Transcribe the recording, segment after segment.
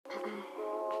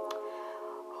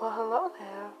Well, hello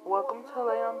there. Welcome to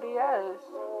Lay on BS,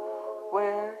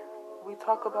 where we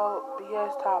talk about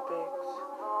BS topics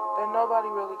that nobody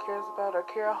really cares about or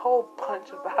care a whole bunch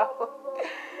about.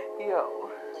 Yo.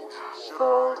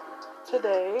 So,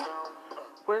 today,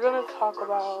 we're going to talk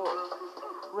about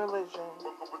religion.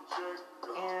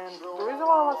 And the reason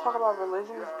why I want to talk about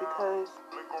religion is because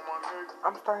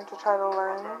I'm starting to try to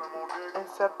learn and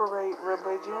separate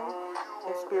religion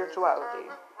and spirituality.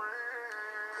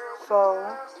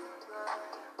 So,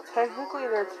 technically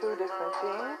they're two different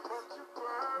things,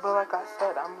 but like I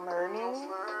said, I'm learning.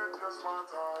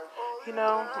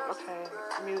 Okay,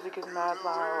 music is mad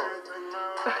loud.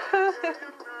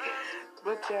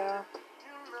 But yeah,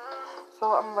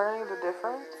 so I'm learning the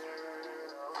difference.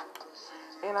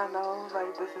 And I know,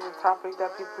 like, this is a topic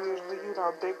that people usually,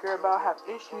 bicker about, have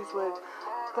issues with,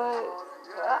 but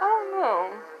I don't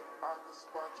know.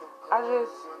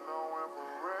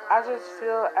 I just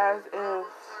feel as if,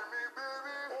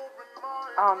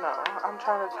 I don't know, I'm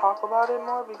trying to talk about it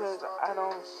more because I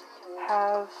don't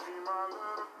have,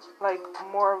 like,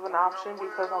 more of an option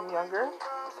because I'm younger.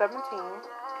 17,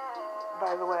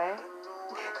 by the way.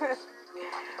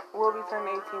 We'll be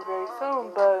turning 18 very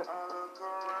soon, but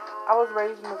I was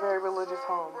raised in a very religious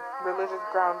home, religious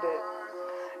grounded,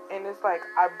 and it's like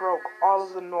I broke all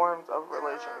of the norms of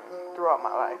religion throughout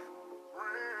my life.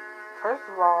 First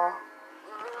of all,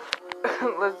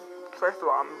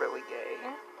 I'm really gay.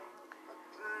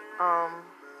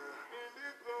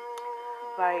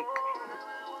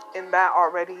 And that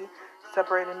already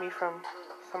separated me from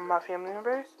some of my family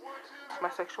members. My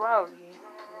sexuality,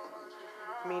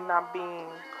 me not being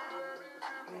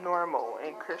normal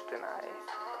and Christianized.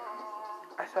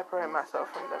 I separate myself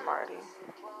from them already.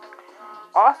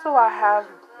 Also, I have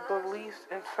beliefs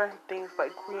in certain things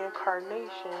like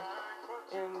reincarnation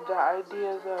and the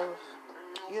ideas of,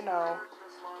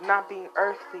 not being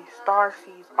earthly, star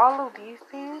seeds, all of these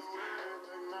things,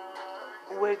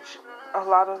 which a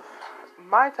lot of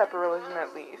my type of religion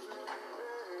at least,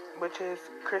 which is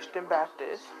Christian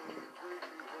Baptist,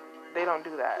 they don't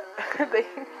do that.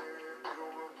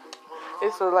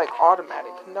 It's a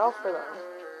automatic no for them.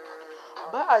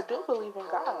 But I do believe in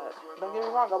God. Don't get me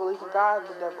wrong, I believe in God,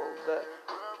 the devil, the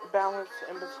balance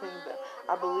in between them.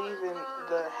 I believe in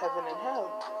the heaven and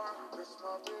hell.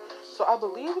 So I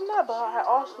believe in that, but I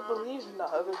also believe in the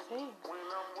other things.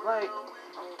 Like,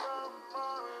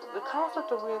 the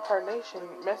concept of reincarnation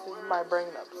messes my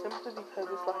brain up simply because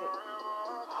it's like,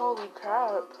 holy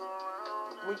crap,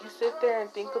 when you sit there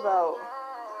and think about,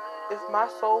 if my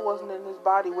soul wasn't in this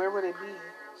body, where would it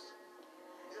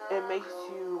be? It makes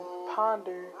you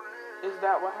ponder, is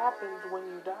that what happens when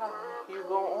you die? You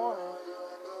go on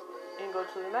and go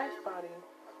to the next body,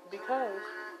 because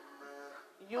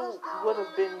you would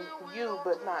have been you,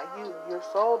 but not you. Your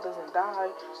soul doesn't die.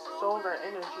 Souls are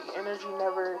energy. Energy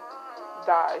never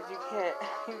dies. You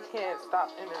can't stop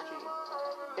energy.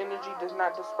 Energy does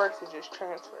not disperse, it just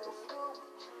transfers.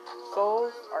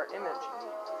 Souls are energy.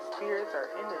 Spirits are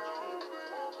energy.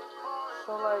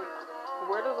 So,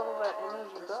 where does all that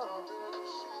energy go?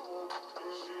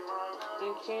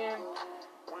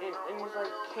 And it's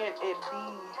like, can it be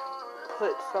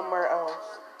put somewhere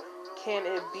else? Can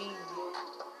it be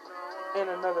in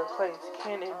another place?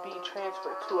 Can it be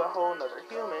transferred to a whole nother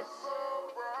human?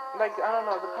 I don't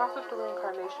know, the concept of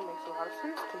reincarnation makes a lot of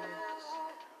sense to me.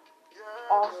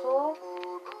 Also,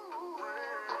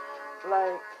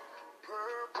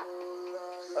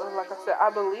 like I said, I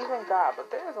believe in God, but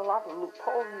there's a lot of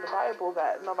loopholes in the Bible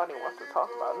that nobody wants to talk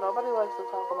about. Nobody likes to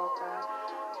talk about that,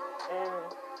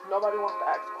 and nobody wants to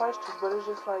ask questions, but it's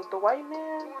just like, the white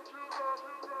man,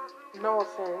 no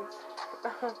offense,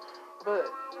 but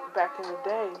back in the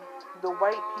day, the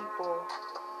white people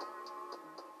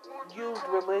used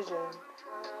religion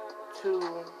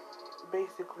to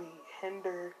basically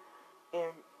hinder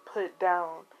and put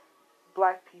down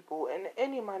black people, and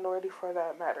any minority for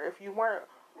that matter. If you weren't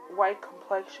white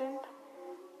complexioned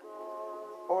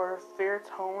or fair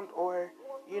toned or,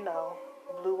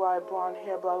 blue-eyed, blonde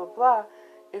hair, blah, blah, blah,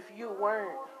 if you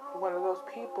weren't one of those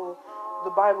people,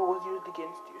 the Bible was used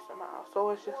against you somehow. So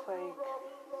it's just like,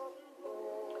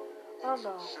 I don't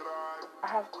know. I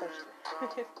have questions.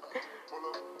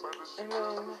 And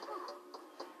then,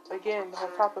 again, the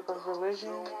whole topic of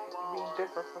religion being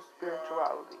different from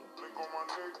spirituality.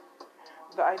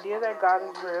 The idea that God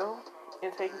is real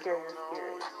and taking care of your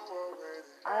spirit.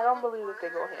 I don't believe that they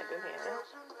go hand in hand.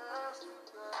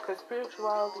 Because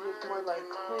spirituality is more like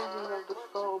cleansing of the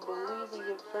soul, believing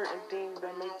in certain things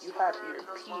that make you happier,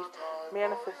 peace,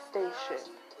 manifestation,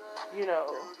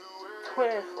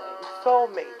 twin flames,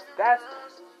 soulmates. That's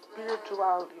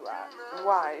spirituality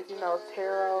wise,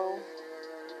 tarot,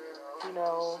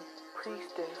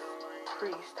 priestess,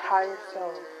 priest, higher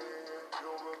self,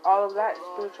 all of that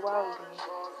spirituality.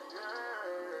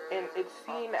 And it's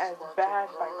seen as bad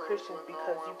by Christians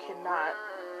because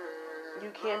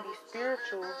you can be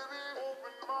spiritual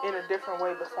in a different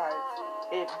way besides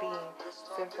it being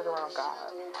centered around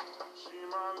God.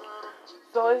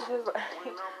 So it's just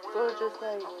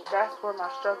like that's where my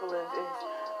struggle is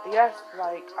yes,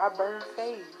 like I burn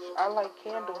sage, I light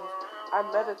candles, I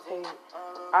meditate,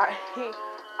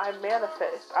 I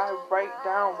manifest, I write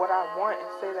down what I want and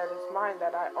say that it's mine,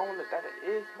 that I own it, that it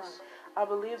is mine. I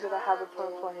believe that I have a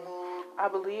twin flame. I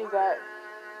believe that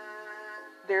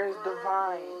there is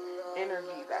divine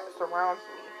energy that surrounds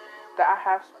me, that I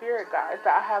have spirit guides,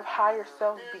 that I have higher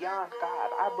self beyond God.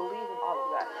 I believe in all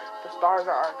of that. The stars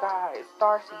are our guides,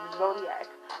 starseeds, zodiac.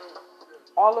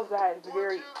 All of that is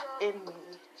very in me.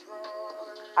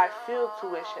 I feel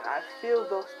tuition. I feel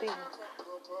those things.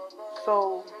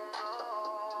 So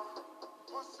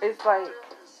it's like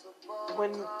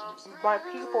when my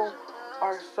people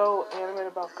are so animated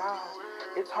about God,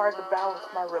 it's hard to balance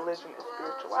my religion and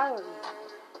spirituality.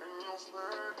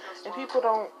 And people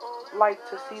don't like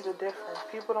to see the difference.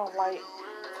 People don't like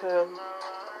to,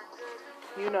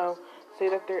 say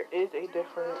that there is a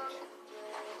difference.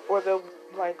 Or they'll,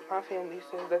 like my family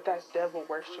says, that's devil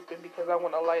worshiping because I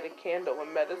want to light a candle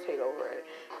and meditate over it.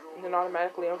 And then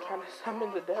automatically I'm trying to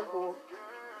summon the devil.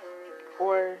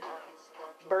 Or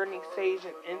burning sage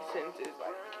and incense is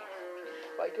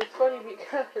like it's funny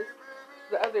because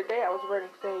the other day I was burning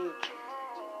sage.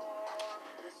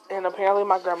 And apparently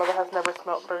my grandmother has never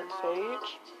smelled burnt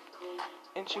sage.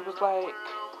 And she was like,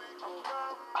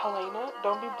 Helena,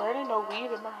 don't be burning no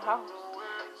weed in my house.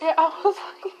 And I was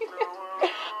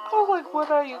like, what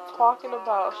are you talking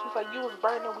about? She's like, you was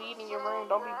burning weed in your room.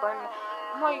 Don't be burning.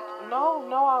 I'm like, no,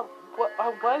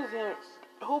 I wasn't.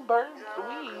 Who burns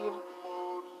weed?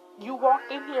 You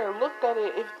walked in here and looked at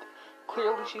it. If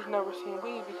clearly she's never seen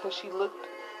weed because she looked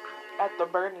at the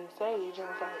burning sage and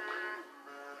was like,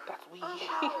 that's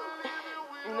weed.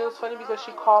 And it was funny because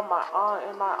she called my aunt,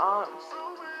 and my aunt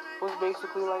was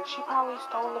basically like, she probably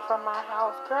stole it from my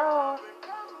house. Girl,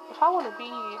 if I want to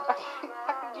weed,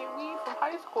 I can get weed from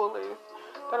high schoolers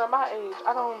that are my age.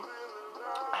 I don't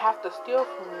have to steal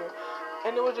from you.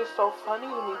 And it was just so funny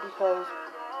to me because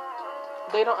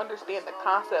they don't understand the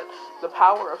concept, the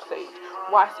power of sage,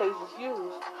 why sage is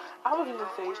used. I was using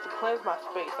sage to cleanse my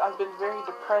space. I've been very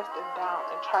depressed and down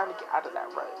and trying to get out of that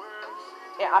rut.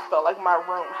 And I felt like my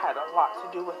room had a lot to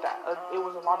do with that. It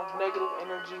was a lot of negative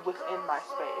energy within my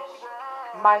space.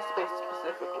 My space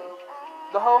specifically.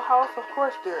 The whole house, of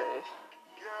course there is.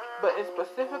 But in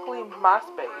specifically my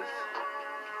space,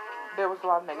 there was a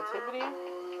lot of negativity.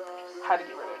 I had to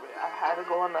get rid of it. I had to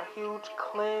go on a huge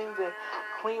cleanse and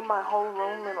clean my whole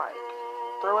room and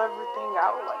throw everything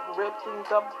out, rip things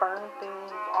up, burn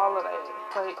things, all of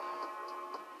that.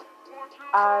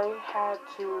 I had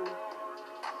to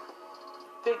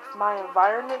fix my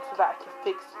environment so that I could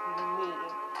fix me.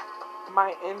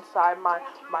 My inside, my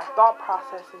thought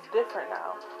process is different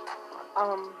now.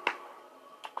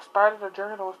 Started a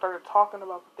journal and started talking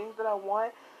about the things that I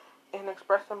want and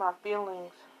expressing my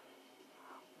feelings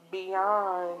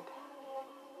beyond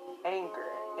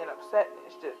anger and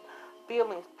upsetness, just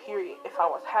feelings, period. If I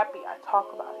was happy, I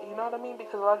talk about it. You know what I mean?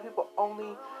 Because a lot of people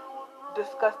only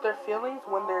discuss their feelings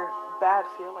when they're bad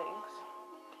feelings.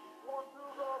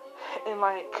 And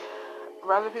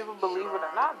whether people believe it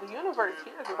or not, the universe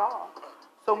hears it all.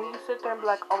 So when you sit there and be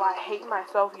like, oh, I hate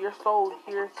myself, your soul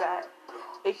hears that.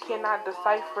 It cannot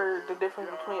decipher the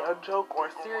difference between a joke or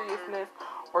seriousness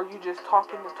or you just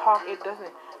talking to talk. It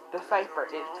doesn't decipher.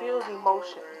 It feels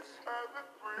emotions.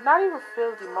 Not even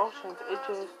feels emotions. It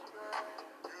just,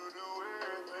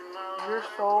 your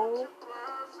soul,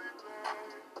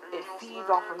 it feeds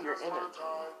off of your energy.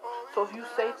 So if you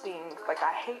say things like,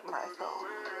 I hate myself,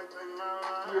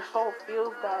 your soul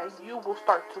feels that and you will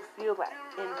start to feel that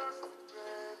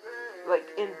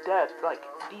in depth,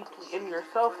 deeply in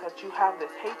yourself that you have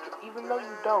this hatred, even though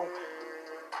you don't.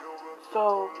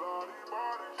 So,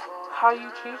 how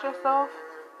you treat yourself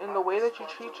and the way that you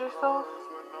treat yourself,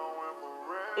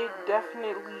 it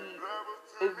definitely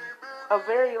is a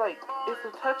very, it's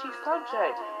a touchy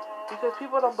subject because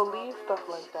people don't believe stuff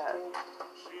like that.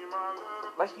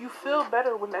 You feel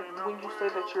better when you say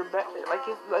that you're better.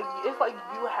 It's like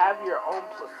you have your own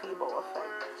placebo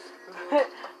effect.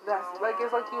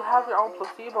 It's like you have your own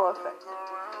placebo effect.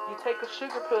 You take a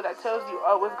sugar pill that tells you,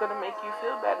 oh, it's gonna make you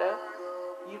feel better.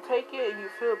 You take it and you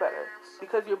feel better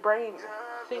because your brain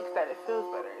thinks that it feels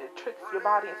better. It tricks your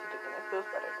body into thinking it feels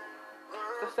better.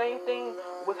 the same thing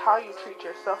with how you treat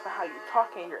yourself and how you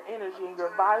talk and your energy and your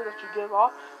vibes that you give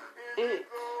off.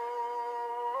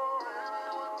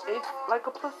 It's like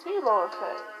a placebo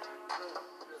effect.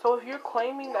 So if you're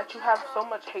claiming that you have so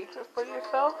much hatred for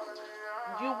yourself,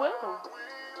 you will.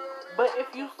 But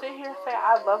if you sit here and say,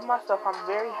 I love myself, I'm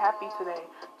very happy today,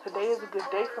 today is a good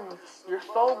day for me, your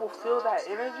soul will feel that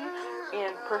energy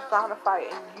and personify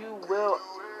it, and you will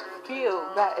feel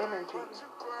that energy.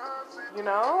 You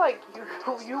know, like,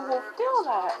 you will feel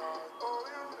that.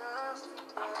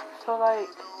 So, like,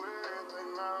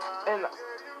 and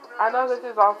I know this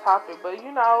is off topic, but,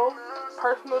 you know,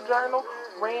 personal journal,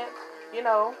 rants, you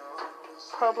know,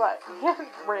 pro-black,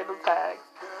 random tags.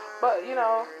 But, you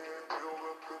know,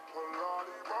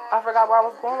 I forgot where I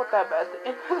was going with that, but at the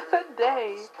end of the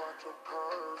day,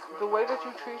 the way that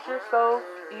you treat yourself,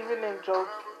 even in jokes,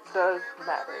 does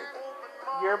matter.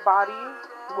 Your body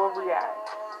will react.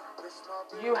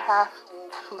 You have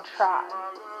to try.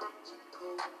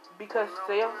 Because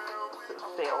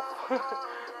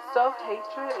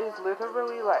self-hatred is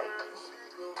literally like,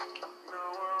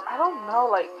 I don't know,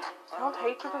 like,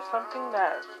 self-hatred is something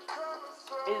that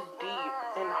is deep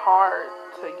and hard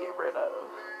to get rid of.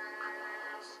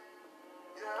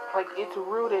 Like, it's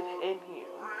rooted in you.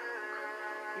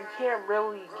 You can't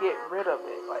really get rid of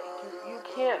it. Like, you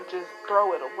can't just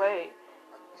throw it away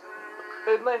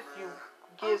unless you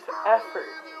give effort.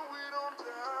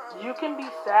 You can be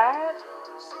sad.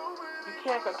 You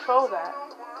can't control that.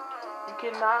 You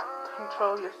cannot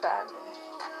control your sadness.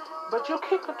 But you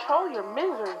can control your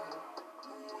misery.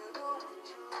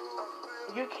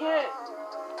 You can't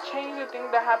change the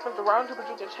things that happens around you, but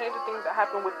you can change the things that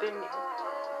happen within you.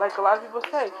 Like a lot of people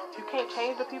say, you can't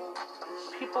change the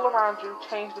people around you,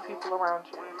 change the people around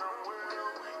you.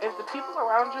 If the people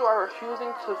around you are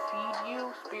refusing to feed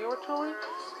you spiritually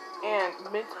and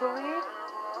mentally,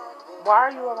 why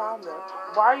are you around them?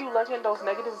 Why are you letting those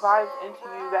negative vibes into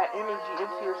you, that energy,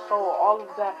 into your soul, all of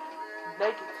that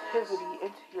negativity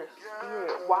into your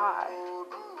spirit? Why?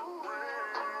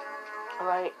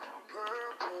 Like,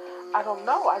 I don't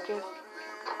know. I just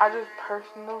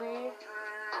personally,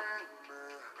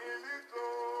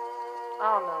 I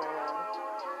don't know, man.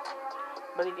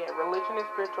 But again, religion and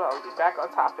spirituality, back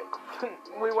on topic.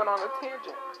 We went on a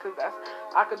tangent, because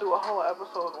I could do a whole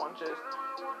episode on just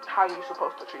how you're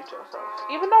supposed to treat yourself.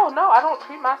 Even though, no, I don't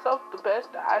treat myself the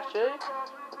best that I should.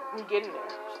 I'm getting there.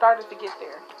 Started to get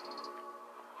there.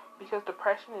 Because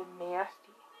depression is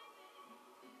nasty.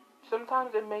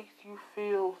 Sometimes it makes you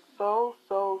feel so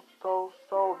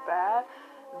bad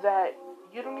that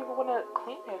you don't even want to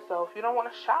clean yourself. You don't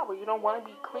want to shower. You don't want to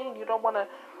be clean. You don't want to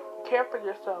care for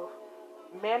yourself.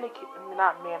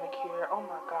 Not manicure. Oh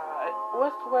my God.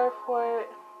 What's the word for it?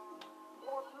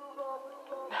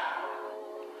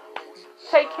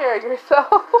 Take care of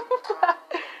yourself.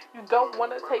 You don't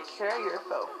want to take care of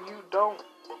yourself. You don't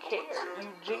care. You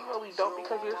genuinely don't,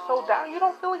 because you're so down. You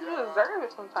don't feel like you deserve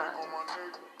it sometimes.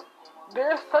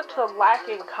 There's such a lack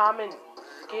in common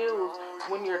skills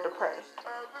when you're depressed.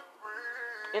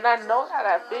 And I know how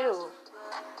that feels.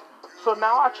 So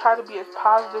now I try to be as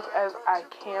positive as I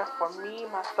can for me,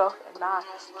 myself, and I.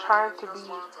 Trying to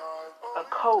be a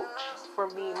coach for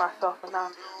me, myself, and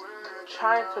I.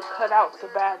 Trying to cut out the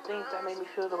bad things that made me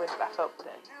feel the way that I felt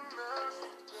then.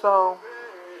 So,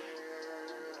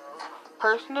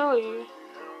 personally,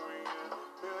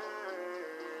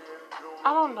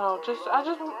 I don't know. I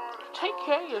just take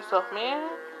care of yourself, man.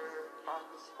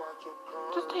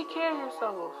 Just take care of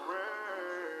yourself.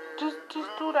 Just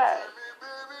do that.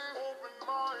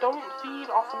 Don't feed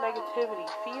off of negativity.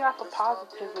 Feed off of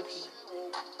positivity.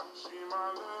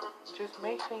 Just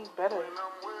make things better.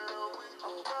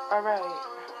 Alright.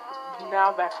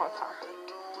 Now back on topic.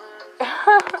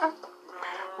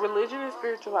 Religion and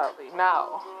spirituality.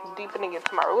 Now, deepening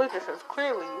into my religion, since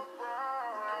clearly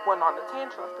went on a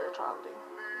tangent on spirituality.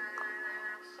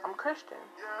 I'm Christian.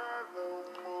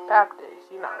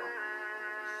 Baptist, you know.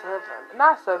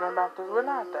 Not Southern Baptist. We're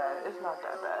not that. It's not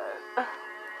that bad.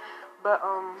 But,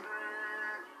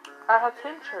 I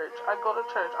attend church. I go to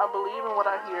church. I believe in what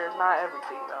I hear. Not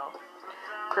everything, though.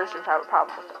 Christians have a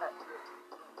problem with that.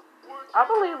 I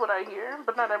believe what I hear,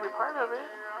 but not every part of it.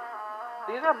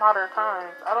 These are modern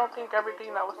times. I don't think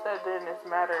everything that was said then is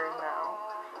mattering now.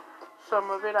 Some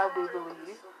of it I do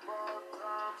believe.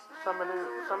 Some of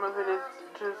it is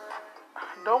just, I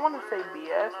don't want to say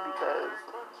BS, because,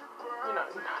 you know,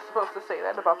 you're not supposed to say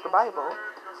that about the Bible.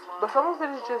 But some of it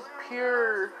is just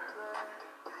pure,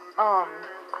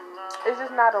 it's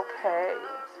just not okay.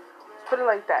 Let's put it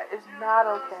like that. It's not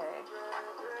okay.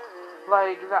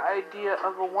 Like, the idea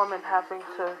of a woman having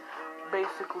to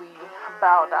basically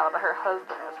bow down to her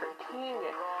husband as her king.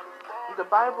 And the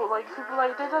Bible, like, people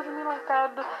like, that doesn't mean like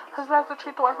that. The husband has to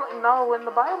treat the wife like, no, in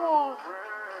the Bible,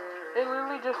 it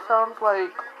literally just sounds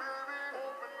like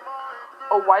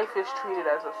a wife is treated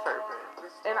as a servant.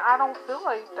 And I don't feel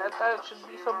like that should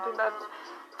be something that's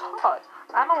taught.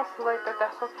 I don't feel like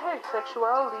that's okay.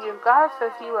 Sexuality, if God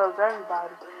says he loves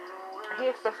everybody, he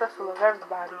expects us to love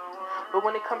everybody. But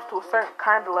when it comes to a certain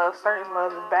kind of love, certain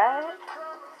love is bad,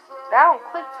 that don't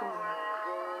click to me.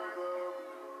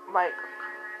 Like,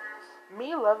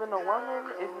 me loving a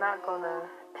woman is not gonna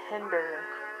hinder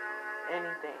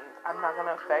anything. I'm not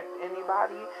gonna affect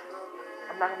anybody.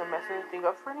 I'm not gonna mess anything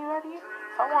up for anybody.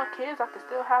 If I want kids, I can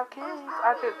still have kids.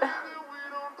 I could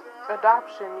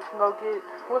adoption. You can go get,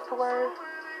 what's the word?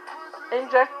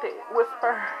 Injected with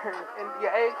sperm and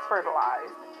your eggs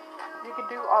fertilized. You can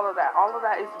do all of that. All of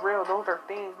that is real. Those are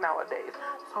things nowadays.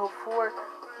 So for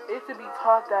it to be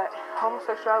taught that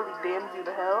homosexuality damns you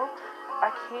to hell,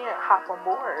 I can't hop on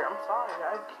board. I'm sorry.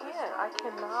 I can't. I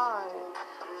cannot.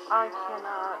 I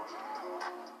cannot.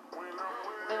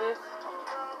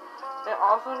 And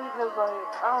also because, like,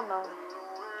 I don't know.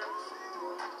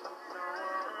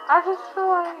 I just feel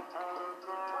like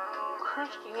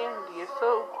Christianity is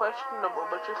so questionable,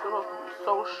 but you're supposed to be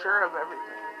so sure of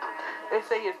everything. They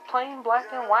say it's plain black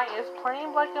and white. It's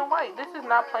plain black and white. This is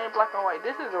not plain black and white.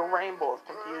 This is a rainbow of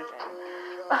confusion.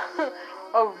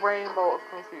 A rainbow of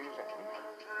confusion.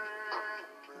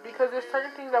 Because there's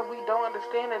certain things that we don't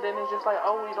understand, and then it's just like,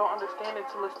 oh, we don't understand it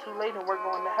till it's too late and we're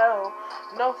going to hell.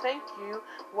 No, thank you.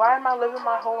 Why am I living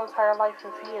my whole entire life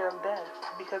in fear of death?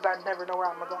 Because I never know where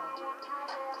I'm going to go.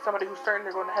 Somebody who's certain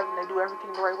they're going to heaven, they do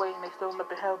everything the right way, and they still end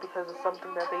up in hell because of something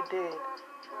that they did.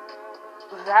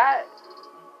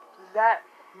 That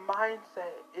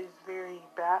mindset is very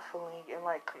baffling and,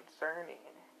 like, concerning.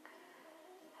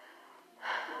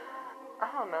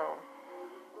 I don't know.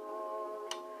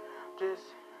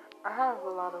 I have a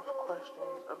lot of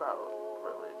questions about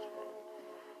religion.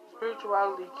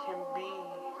 Spirituality can be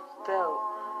felt.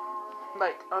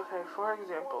 Like, okay, for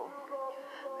example,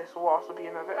 this will also be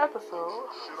another episode,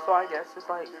 so I guess it's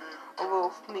like a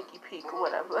little sneaky peek or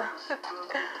whatever.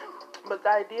 But the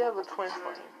idea of a twin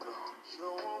flame,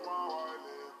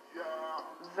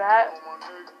 that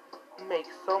makes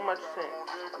so much sense.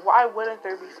 Why wouldn't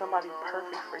there be somebody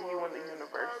perfect for you in the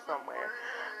universe somewhere?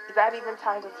 That even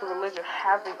ties into religion,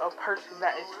 having a person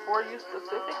that is for you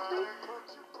specifically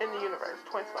in the universe.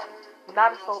 Twin flame,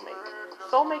 not a soulmate.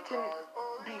 Soulmate can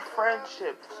be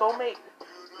friendship. Soulmate,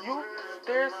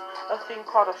 there's a thing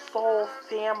called a soul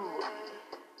family.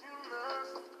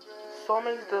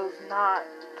 Soulmate does not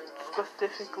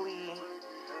specifically,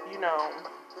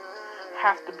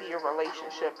 have to be a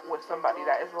relationship with somebody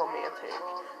that is romantic.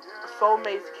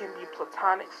 Soulmates can be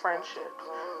platonic friendships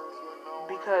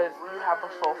because you have a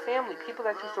soul family. People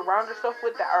that you surround yourself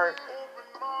with that are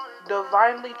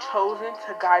divinely chosen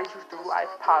to guide you through life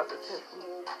positively.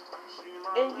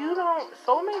 And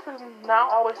soulmates is not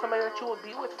always somebody that you will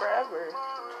be with forever.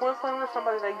 Twin flame is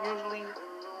somebody that usually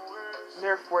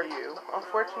there for you.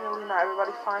 Unfortunately, not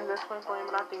everybody finds their twin flame,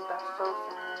 and I think that's so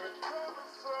sad.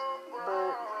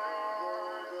 But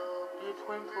your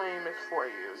twin flame is for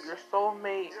you. Your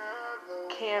soulmate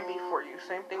can be for you.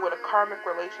 Same thing with a karmic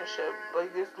relationship.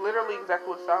 Like, it's literally exactly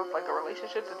what it sounds like, a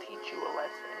relationship to teach you a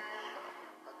lesson.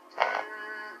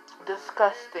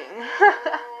 Disgusting.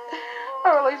 A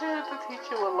relationship to teach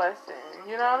you a lesson.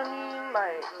 You know what I mean?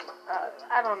 Like,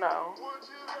 I don't know.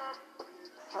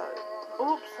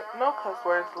 Oops, no cuss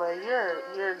words, Lay.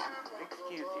 You're,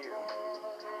 excuse you.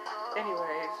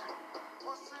 Anyways,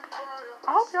 I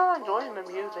hope y'all enjoying the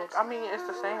music. I mean, it's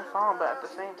the same song, but at the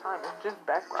same time, it's just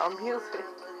background music.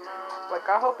 Like,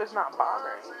 I hope it's not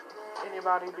bothering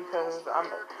anybody because I'm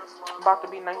about to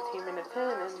be 19 minutes in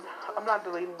and I'm not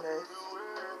deleting this.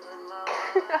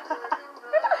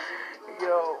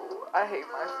 Yo, I hate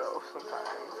myself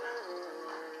sometimes.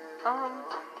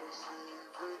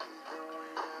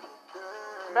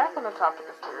 Back on the topic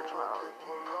of spirituality,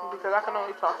 because I can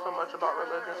only talk so much about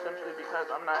religion simply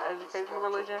because I'm not educated in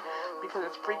religion, because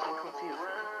it's freaking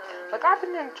confusing. Like, I've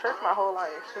been in church my whole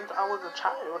life since I was a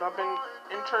child. I've been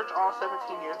in church all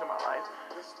 17 years of my life.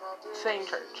 Same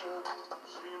church.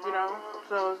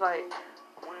 So it's like,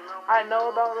 I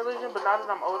know about religion, but now that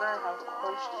I'm older and have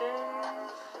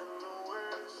questions,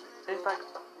 it's like,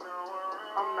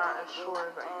 I'm not as sure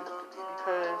as I used to be,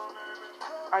 because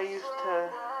I used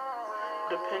to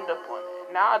depend upon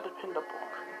it. Now I depend upon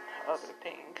other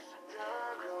things.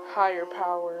 Higher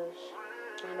powers,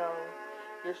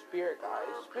 your spirit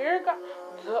guides.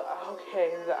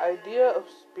 The idea of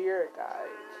spirit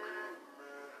guides.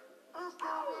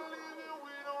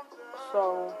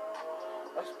 So,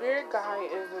 a spirit guide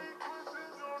is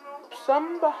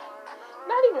somebody,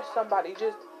 not even somebody,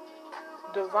 just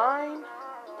divine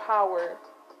power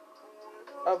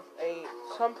of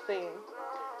something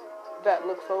that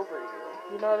looks over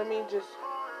you. You know what I mean? Just,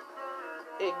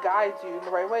 it guides you in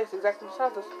the right way. It's exactly what it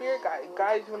sounds. A spirit guide. It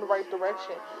guides you in the right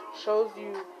direction. Shows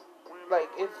you, like,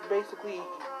 it's basically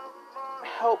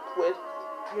help with,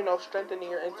 strengthening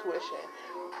your intuition.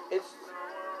 It's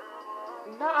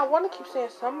not, I want to keep saying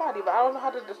somebody, but I don't know how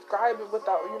to describe it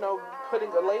without, putting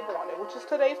a label on it, which is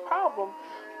today's problem.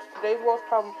 Today's world's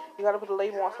problem. You got to put a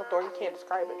label on something or you can't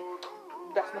describe it.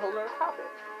 That's a whole other topic.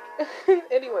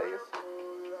 Anyways.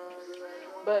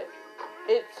 But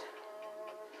it's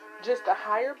just a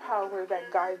higher power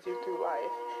that guides you through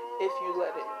life if you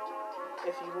let it,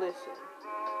 if you listen.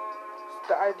 It's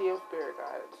the idea of spirit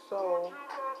guides. So,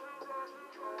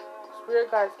 spirit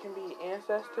guides can be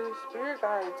ancestors. Spirit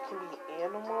guides can be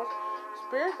animals.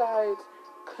 Spirit guides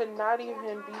could not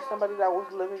even be somebody that was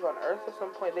living on Earth at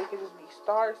some point. They could just be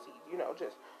star seeds,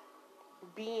 just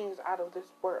beings out of this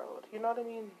world. You know what I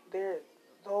mean?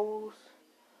 Those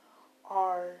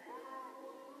are,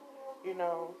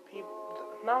 people,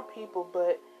 not people,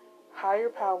 but higher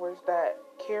powers that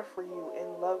care for you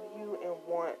and love you and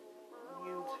want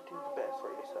you to do the best for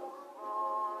yourself.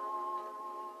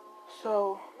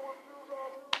 So,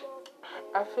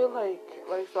 I feel like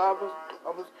so I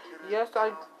was, yes,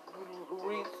 I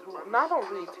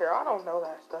don't read tarot. I don't know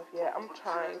that stuff yet. I'm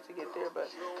trying to get there, but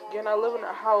again, I live in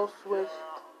a house with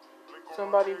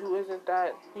somebody who isn't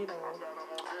that,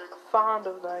 fond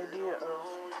of the idea of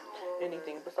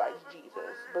anything besides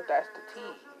Jesus. But that's the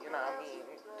tea, you know what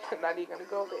I mean? Not even gonna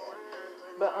go there.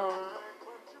 But,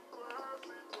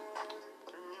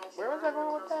 where was I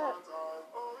going with that?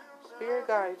 Spirit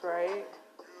guides, right?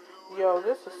 Yo,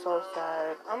 this is so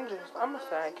sad. I'm a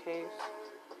sad case.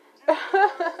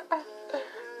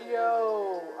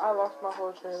 Yo, I lost my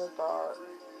whole train of thought.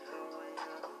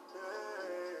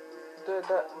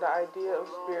 The idea of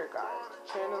spirit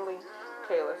guides, channeling.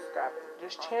 Okay, let's scrap it.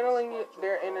 Just channeling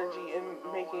their energy and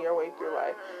making your way through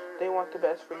life. They want the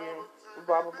best for you.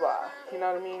 Blah blah blah. You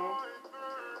know what I mean?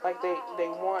 Like they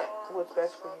want what's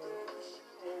best for you,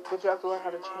 but you have to learn how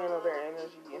to channel their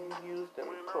energy and use them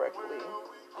correctly.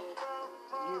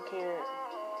 You can't.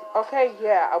 Okay,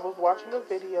 yeah, I was watching a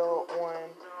video on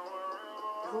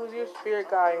who's your spirit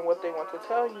guide and what they want to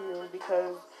tell you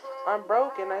because I'm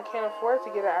broke and I can't afford to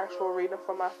get an actual reading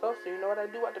for myself. So you know what I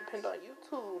do? I depend on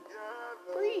YouTube.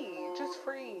 Free. Just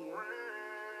free.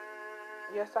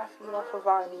 Yes, I feed off of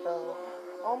vibes though.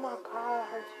 Oh my god,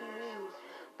 her TV.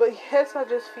 But yes, I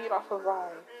just feed off of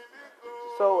vibes.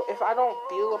 So if I don't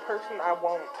feel a person, I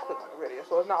won't click on the video.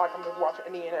 So it's not like I'm just watching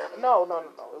any and everything. No. It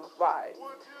was vibes.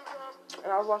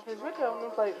 And I was watching this video and it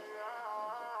was like,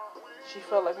 she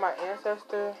felt like my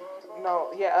ancestor.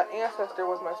 No, yeah, an ancestor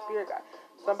was my spirit guide.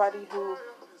 Somebody who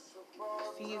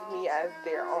sees me as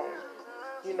their own.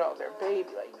 Their baby.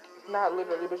 Like, not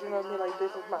literally, but you know what I mean? Like,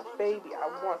 this is my baby. I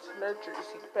want to nurture you,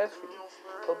 see the best for you.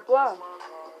 But blah.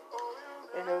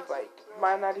 And it was like,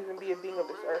 might not even be a being of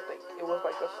this earth. Like, it was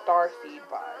like a star seed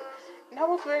vibe. And that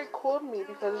was very cool to me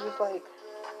because it's just like,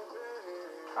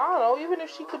 I don't know, even if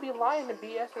she could be lying to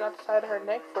BS and out the side of her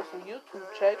neck for some YouTube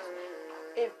checks,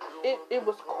 it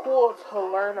was cool to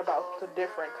learn about the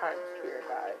different kinds of spirit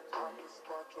guides.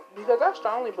 Because I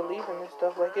strongly believe in this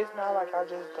stuff. Like, it's not like I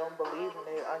just don't believe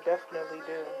in it. I definitely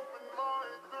do.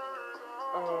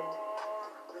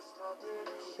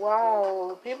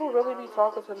 Wow, people really be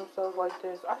talking to themselves like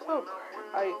this. I feel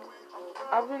like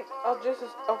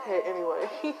okay, anyway.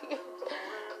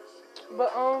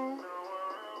 But, I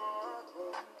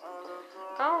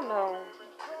don't know.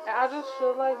 I just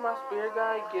feel like my spirit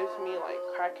guide gives me, like,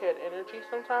 crackhead energy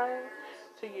sometimes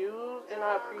to use, and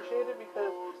I appreciate it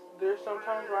because there's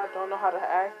sometimes where I don't know how to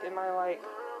act, and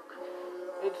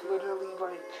it's literally,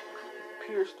 like,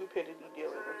 pure stupidity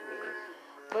dealing with me.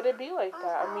 But it be like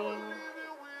that. I mean,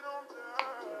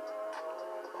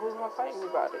 who's gonna fight me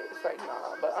about it? It's like,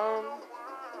 nah. But,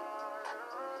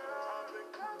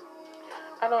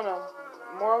 I don't know.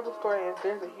 Moral of the story is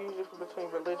there's a huge difference between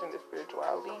religion and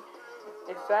spirituality.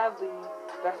 And sadly,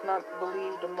 that's not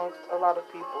believed amongst a lot of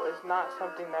people. It's not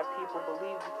something that people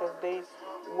believe because they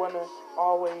want to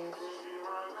always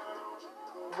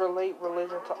relate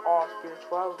religion to all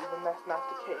spirituality, and that's not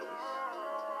the case.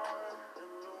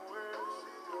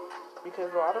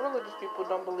 Because a lot of religious people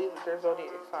don't believe that their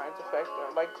zodiac signs affect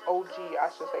them. Like old head,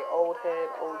 OG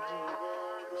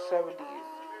 70s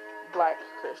black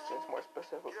Christians more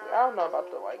specifically. I don't know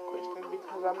about the white Christians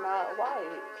because I'm not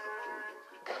white.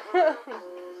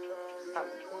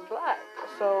 I'm black.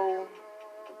 So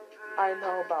I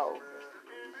know about,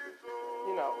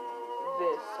 you know,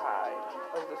 this side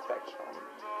of the spectrum.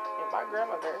 And my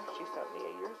grandmother, she's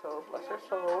 78 years old, bless her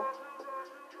soul.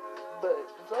 But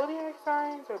zodiac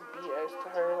signs are BS to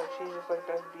her. Like, she's just like,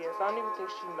 that's BS. I don't even think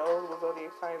she knows what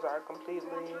zodiac signs are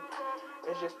completely.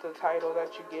 It's just the title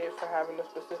that you get for having a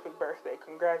specific birthday.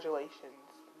 Congratulations.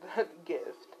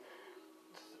 Gift.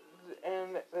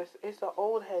 And it's an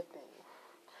old head thing.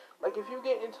 Like, if you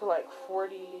get into, like,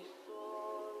 40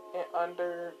 and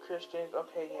under Christians,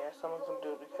 okay, yeah, some of them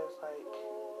do because, like,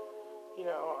 you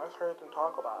know, I've heard them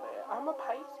talk about it. I'm a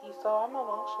Pisces, so I'm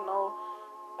emotional.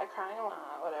 I cry a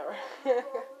lot, whatever.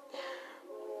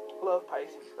 Love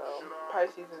Pisces, though.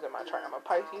 Pisces is in my chart. I'm a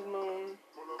Pisces moon,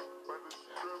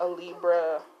 a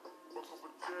Libra,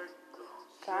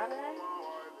 Saturn?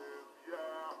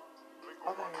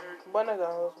 Okay, one of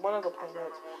the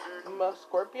planets. I'm a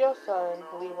Scorpio sun,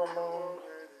 Libra moon.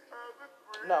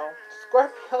 No,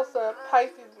 Scorpio sun,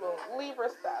 Pisces moon, Libra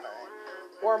Saturn,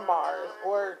 or Mars,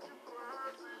 or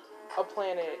a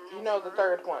planet, you know, the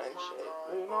third one and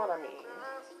shit. You know what I mean?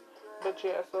 But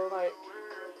yeah, so like,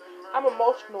 I'm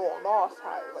emotional on all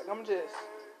sides. Like, I'm just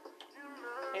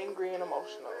angry and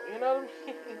emotional. You know what I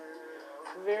mean?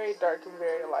 Very dark and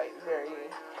very light,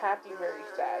 very happy, very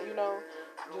sad. You know,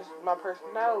 just my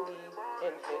personality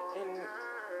in it. And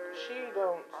she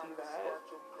don't see that.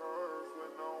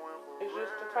 It's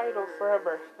just the title for her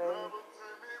birthday.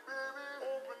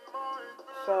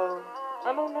 So,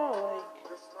 I don't know, like,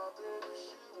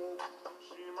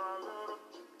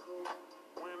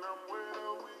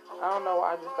 I don't know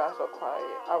why I just got so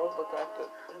quiet. I was looking at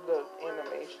the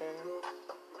animation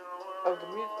of the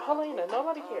music. Helena,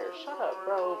 nobody cares. Shut up,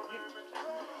 bro.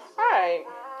 Alright.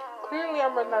 Clearly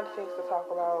I'm running out of things to talk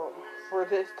about for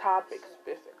this topic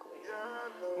specifically.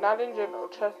 Not in general.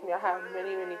 Trust me, I have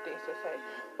many, many things to say.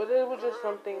 But it was just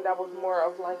something that was more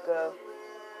of like a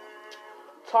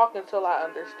talk until I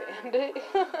understand it.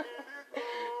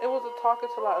 It was a talk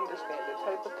until I understand it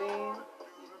type of thing.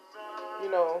 You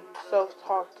know,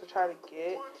 self-talk to try to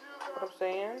get what I'm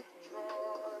saying.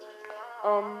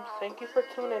 Thank you for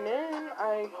tuning in.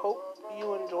 I hope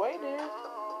you enjoyed it.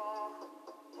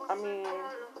 I mean,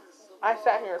 I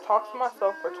sat here and talked to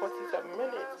myself for 27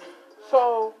 minutes.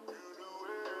 So,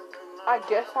 I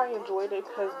guess I enjoyed it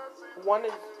because one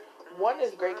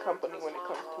is great company when it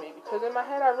comes to me, because in my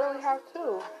head I really have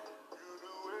two.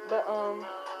 But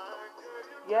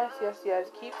yes,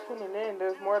 keep tuning in.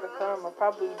 There's more to come. I'll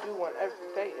probably do one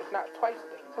every day, if not twice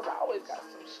a day, because I always got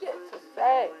some shit to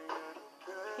say.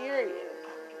 Period.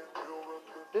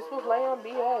 This was Leon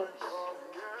BS.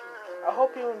 I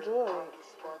hope you enjoyed.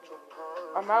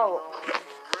 I'm out.